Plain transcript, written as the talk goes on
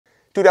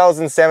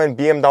2007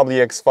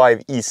 BMW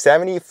X5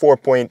 e70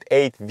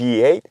 4.8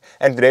 V8,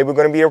 and today we're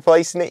going to be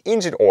replacing the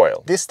engine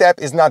oil. This step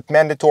is not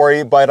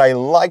mandatory, but I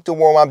like to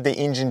warm up the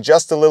engine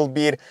just a little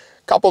bit,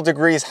 couple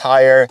degrees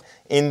higher.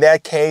 In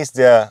that case,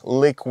 the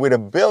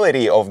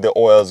liquidability of the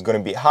oil is going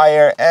to be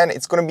higher and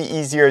it's going to be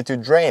easier to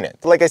drain it.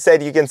 Like I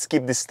said, you can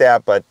skip this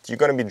step, but you're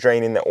going to be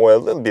draining the oil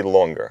a little bit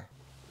longer.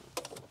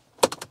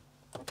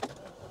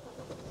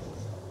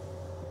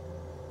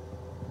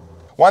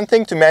 One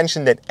thing to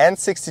mention that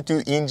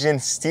N62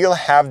 engines still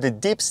have the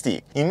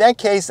dipstick. In that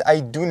case, I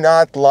do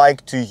not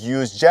like to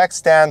use jack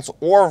stands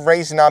or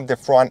raising up the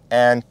front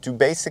end to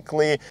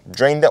basically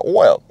drain the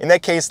oil. In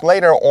that case,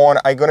 later on,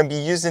 I'm going to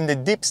be using the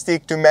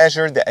dipstick to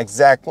measure the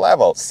exact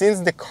level,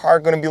 since the car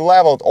is going to be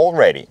leveled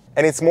already.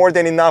 And it's more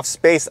than enough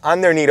space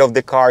underneath of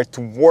the car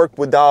to work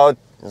without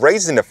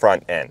raising the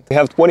front end. We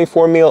have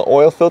 24mm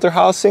oil filter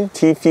housing,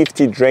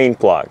 T50 drain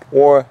plug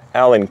or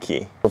Allen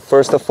key.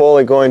 First of all,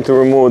 I'm going to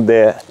remove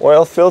the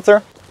oil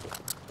filter.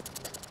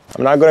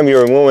 I'm not going to be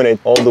removing it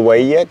all the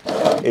way yet.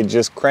 It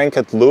just crank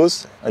it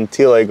loose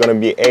until I'm going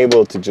to be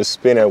able to just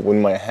spin it with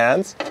my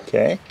hands.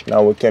 Okay,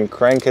 now we can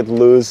crank it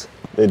loose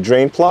the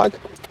drain plug,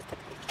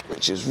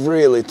 which is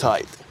really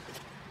tight.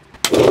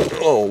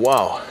 Oh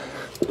wow,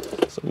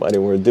 somebody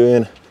were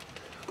doing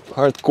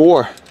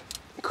hardcore.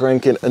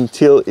 Crank it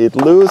until it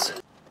loose.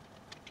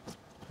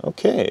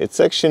 Okay, it's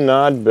actually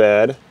not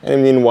bad.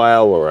 And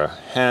meanwhile, our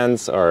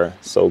hands are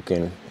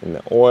soaking in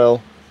the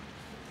oil.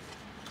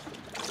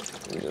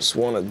 You just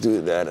want to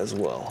do that as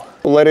well.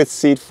 Let it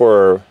sit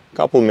for a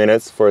couple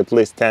minutes, for at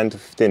least 10 to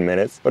 15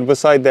 minutes. But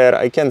beside that,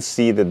 I can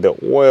see that the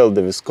oil,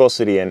 the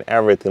viscosity and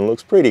everything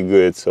looks pretty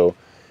good. So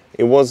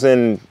it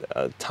wasn't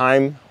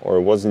time or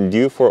it wasn't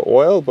due for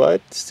oil,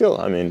 but still,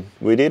 I mean,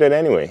 we did it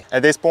anyway.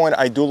 At this point,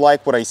 I do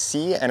like what I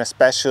see, and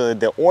especially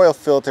the oil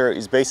filter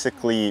is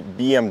basically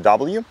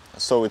BMW.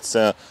 So it's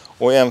a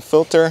OEM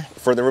filter.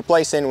 For the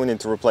replacing, we need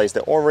to replace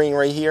the O-ring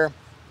right here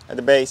at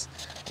the base.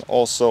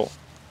 Also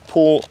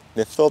pull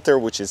the filter,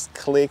 which is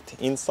clicked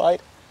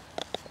inside.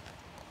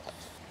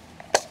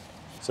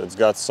 So it's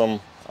got some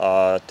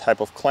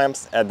type of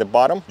clamps at the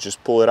bottom.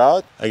 Just pull it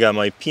out. I got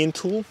my pin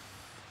tool.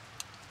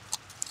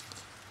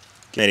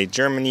 Made in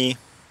Germany,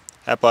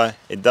 HEPA.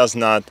 It does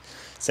not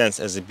sense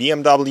as a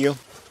BMW.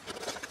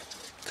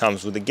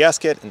 Comes with a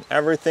gasket and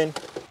everything.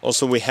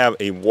 Also, we have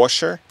a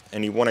washer,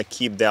 and you want to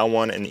keep that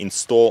one and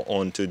install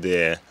onto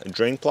the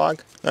drain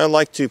plug. I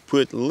like to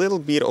put a little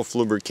bit of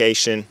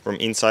lubrication from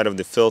inside of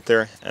the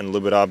filter and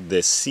lube it up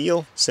the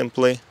seal.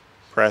 Simply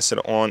press it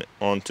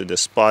onto the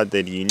spot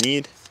that you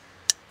need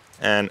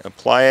and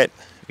apply it.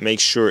 Make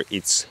sure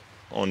it's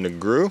on the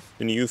groove.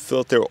 The new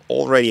filter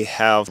already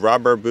have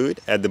rubber boot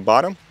at the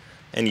bottom,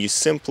 and you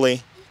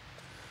simply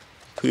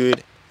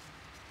put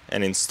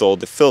and install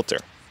the filter.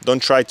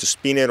 Don't try to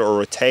spin it or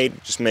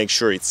rotate, just make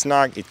sure it's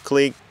snug, it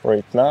clicks.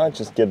 Right now,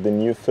 just get the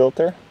new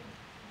filter,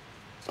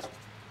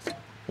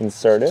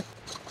 insert it.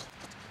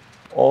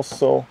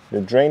 Also, the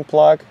drain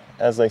plug,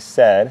 as I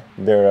said,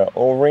 there are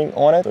O-ring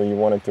on it, so you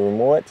want to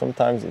remove it.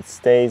 Sometimes it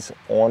stays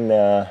on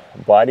the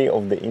body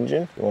of the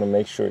engine. You want to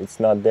make sure it's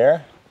not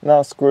there.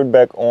 Now screw it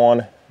back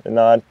on the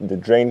nut, the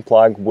drain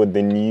plug with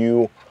the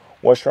new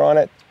washer on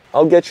it.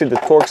 I'll get you the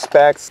torque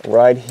specs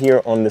right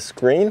here on the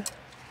screen.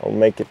 I'll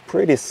make it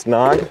pretty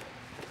snug.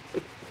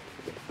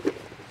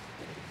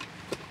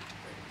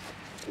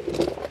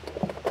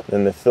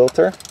 Then the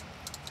filter.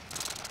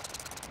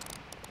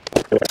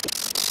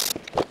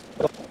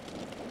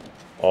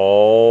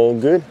 All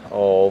good,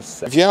 all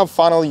set. If you have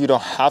funnel, you don't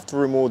have to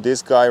remove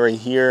this guy right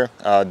here,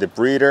 the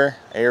breather,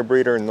 air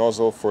breather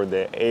nozzle for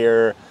the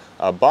air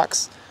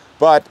box.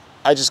 But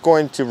I'm just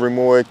going to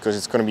remove it because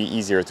it's going to be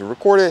easier to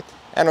record it.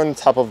 And on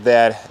top of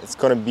that, it's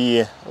going to be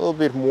a little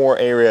bit more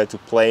area to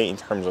play in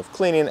terms of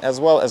cleaning, as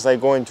well as I'm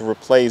going to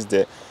replace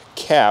the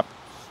cap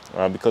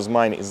because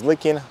mine is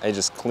leaking. I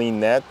just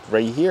cleaned that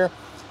right here,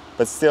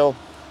 but still,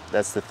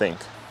 that's the thing.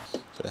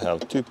 So I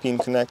have 2 pin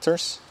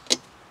connectors,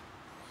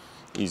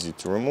 easy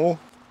to remove.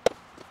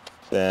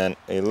 Then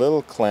a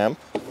little clamp,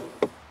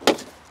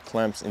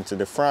 clamps into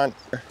the front,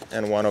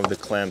 and one of the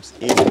clamps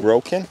is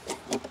broken.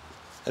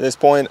 At this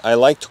point, I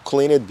like to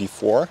clean it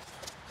before.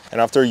 And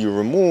after you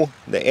remove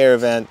the air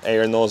vent,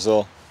 air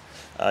nozzle,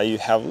 you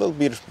have a little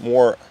bit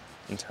more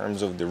in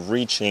terms of the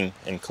reaching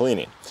and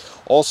cleaning.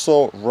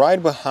 Also, right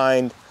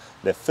behind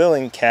the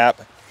filling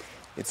cap,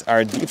 it's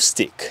our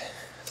dipstick.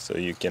 So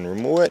you can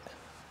remove it,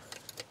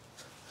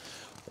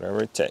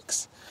 whatever it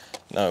takes.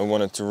 Now I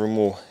wanted to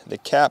remove the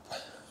cap.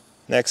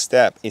 Next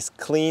step is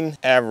clean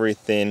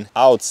everything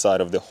outside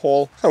of the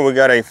hole. So we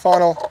got a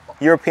funnel,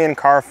 European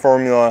car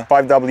formula,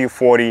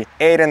 5W40,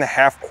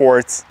 8.5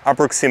 quarts,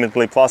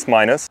 approximately plus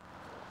minus.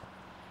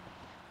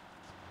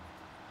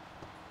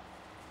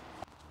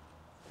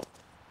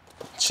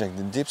 Check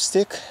the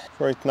dipstick.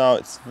 Right now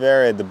it's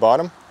very at the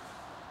bottom.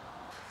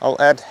 I'll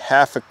add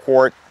half a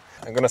quart.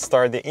 I'm gonna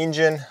start the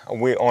engine.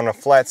 We're on a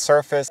flat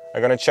surface.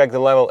 I'm gonna check the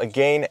level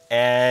again,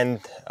 and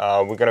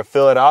we're gonna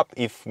fill it up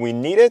if we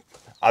need it.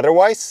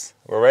 Otherwise,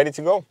 we're ready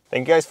to go.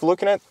 Thank you guys for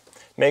looking at.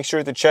 Make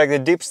sure to check the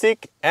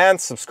dipstick and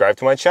subscribe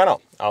to my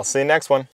channel. I'll see you next one.